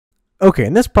Okay,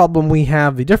 in this problem we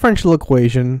have the differential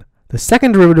equation, the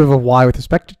second derivative of y with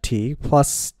respect to t,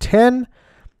 plus 10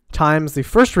 times the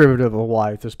first derivative of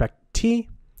y with respect to t,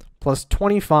 plus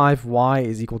 25y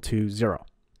is equal to 0.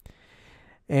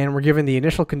 And we're given the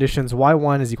initial conditions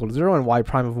y1 is equal to 0 and y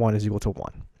prime of 1 is equal to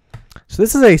 1. So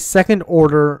this is a second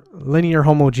order linear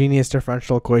homogeneous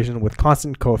differential equation with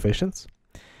constant coefficients,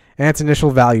 and it's an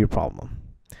initial value problem.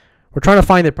 We're trying to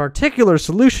find a particular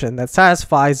solution that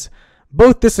satisfies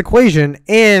both this equation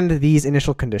and these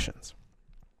initial conditions.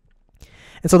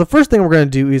 And so the first thing we're going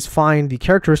to do is find the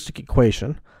characteristic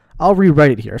equation. I'll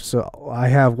rewrite it here. So I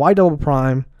have y double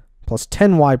prime plus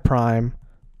 10y prime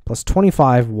plus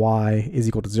 25y is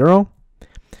equal to 0.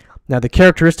 Now the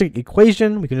characteristic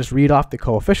equation, we can just read off the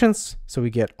coefficients. So we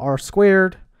get r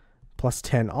squared plus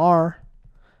 10r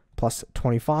plus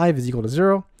 25 is equal to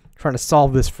 0. Trying to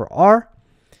solve this for r.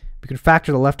 We can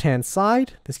factor the left-hand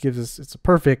side. This gives us, it's a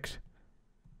perfect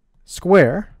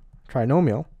square,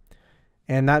 trinomial.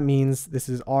 And that means this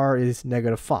is r is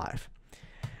negative 5.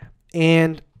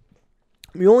 And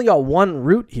we only got one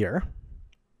root here.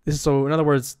 So in other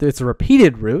words, it's a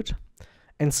repeated root.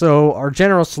 And so our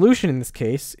general solution in this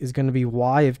case is going to be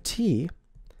y of t.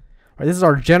 Right, this is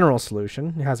our general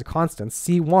solution. It has a constant,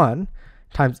 c1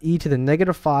 times e to the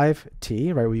negative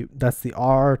 5t. Right, that's the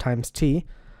r times t,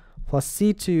 plus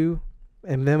c2.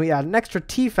 And then we add an extra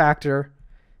t factor,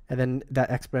 and then that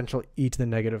exponential e to the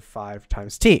negative 5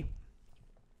 times t.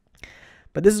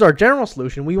 But this is our general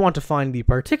solution. We want to find the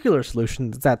particular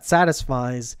solution that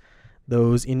satisfies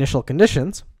those initial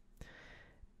conditions.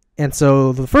 And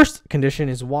so the first condition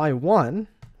is y1.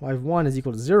 y of 1 is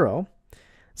equal to 0.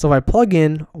 So if I plug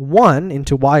in 1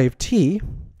 into y of t,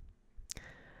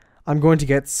 I'm going to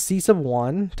get c sub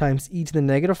 1 times e to the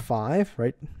negative 5,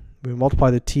 right? We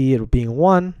multiply the t, it being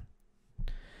 1.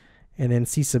 And then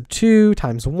c sub 2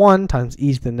 times 1 times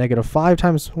e to the negative 5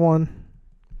 times 1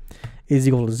 is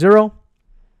equal to 0.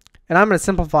 And I'm going to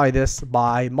simplify this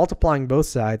by multiplying both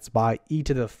sides by e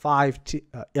to the 5.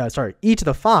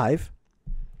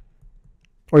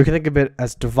 Or you can think of it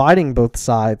as dividing both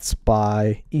sides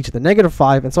by e to the negative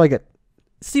 5. And so I get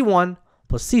c1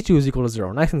 plus c2 is equal to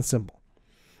 0. Nice and simple.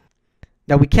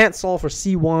 Now we can't solve for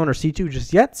c1 or c2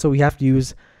 just yet, so we have to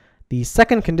use the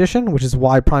second condition, which is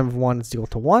y prime of 1 is equal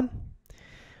to 1.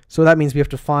 So that means we have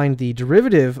to find the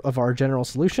derivative of our general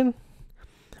solution,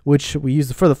 which we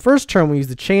use for the first term, we use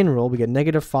the chain rule. We get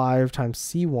negative 5 times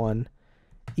c1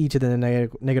 e to the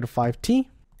negative 5t.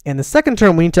 And the second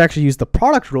term, we need to actually use the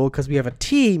product rule because we have a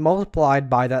t multiplied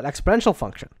by that exponential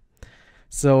function.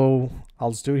 So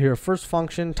I'll just do it here. First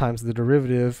function times the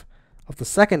derivative of the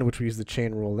second, which we use the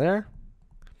chain rule there,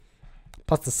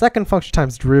 plus the second function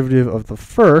times the derivative of the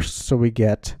first. So we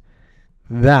get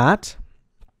that.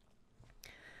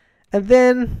 And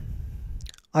then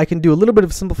I can do a little bit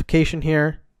of simplification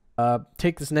here.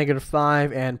 Take this negative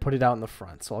 5 and put it out in the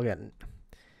front. So I'll get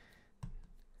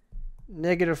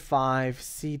negative 5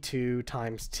 c2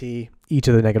 times t e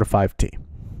to the negative 5t.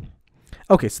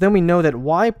 Okay, so then we know that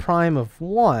y prime of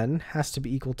 1 has to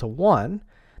be equal to 1.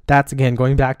 That's, again,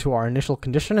 going back to our initial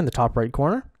condition in the top right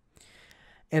corner.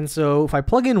 And so if I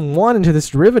plug in 1 into this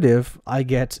derivative, I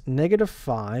get negative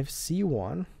 5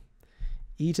 c1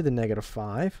 e to the negative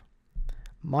 5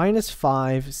 minus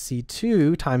 5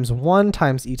 c2 times 1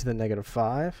 times e to the negative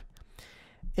 5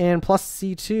 and plus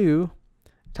c2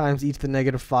 times e to the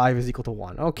negative 5 is equal to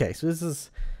 1. Okay, so this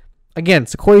is, again,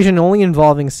 it's equation only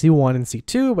involving c1 and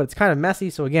c2, but it's kind of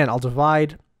messy. So again, I'll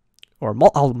divide, or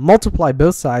I'll multiply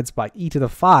both sides by e to the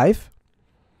 5.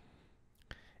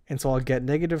 And so I'll get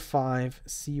negative 5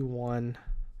 c1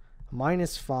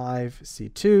 minus 5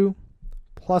 c2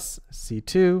 plus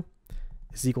c2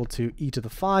 is equal to e to the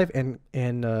 5. And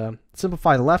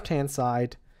simplify the left-hand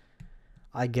side,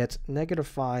 I get negative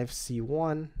 5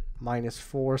 c1 minus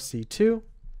 4 c2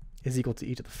 is equal to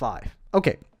e to the 5.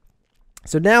 Okay,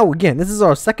 so now again, this is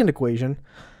our second equation.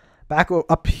 Back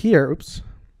up here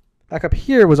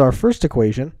was our first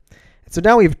equation. And so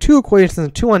now we have two equations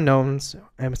and two unknowns,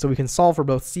 and so we can solve for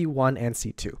both c1 and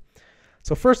c2.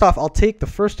 So first off, I'll take the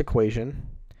first equation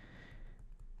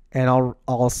and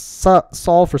I'll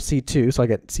solve for c2. So I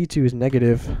get c2 is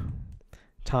negative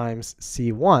times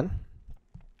c1.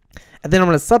 And then I'm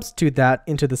going to substitute that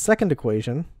into the second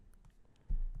equation.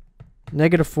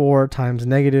 Negative 4 times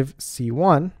negative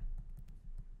c1.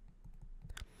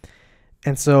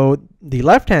 And so the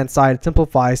left-hand side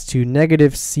simplifies to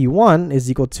negative c1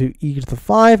 is equal to e to the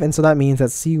 5. And so that means that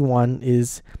c1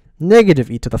 is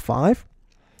negative e to the 5.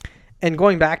 And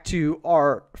going back to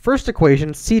our first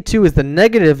equation, c2 is the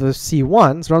negative of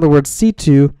c1. So in other words,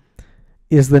 c2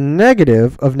 is the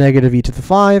negative of negative e to the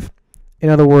 5. In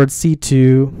other words,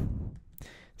 C2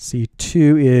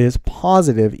 is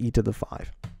positive e to the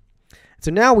 5.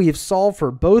 So now we have solved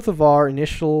for both of our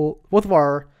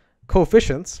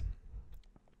coefficients.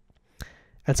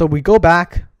 And so we go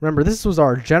back, remember this was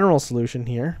our general solution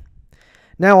here.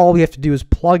 Now all we have to do is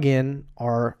plug in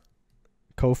our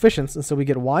coefficients, and so we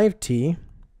get y of t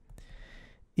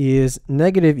is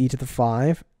negative e to the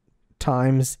 5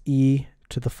 times e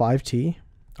to the 5t,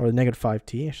 or negative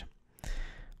 5t,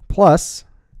 plus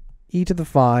e to the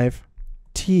 5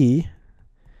 t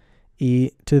e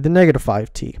to the negative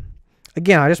 5t.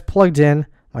 Again, I just plugged in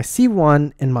my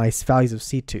C1 and my values of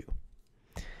C2.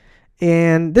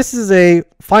 And this is a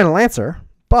final answer,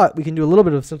 but we can do a little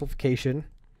bit of simplification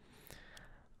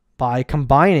by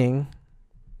combining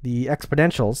the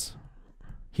exponentials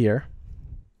here.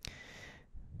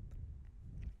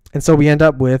 And so we end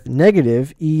up with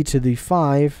negative e to the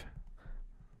 5,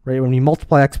 right? When we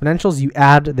multiply exponentials, you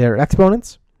add their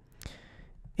exponents.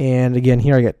 And again,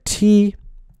 here I get t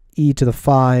e to the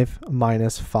 5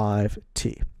 minus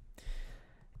 5t.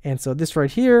 And so this right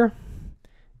here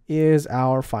is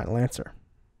our final answer.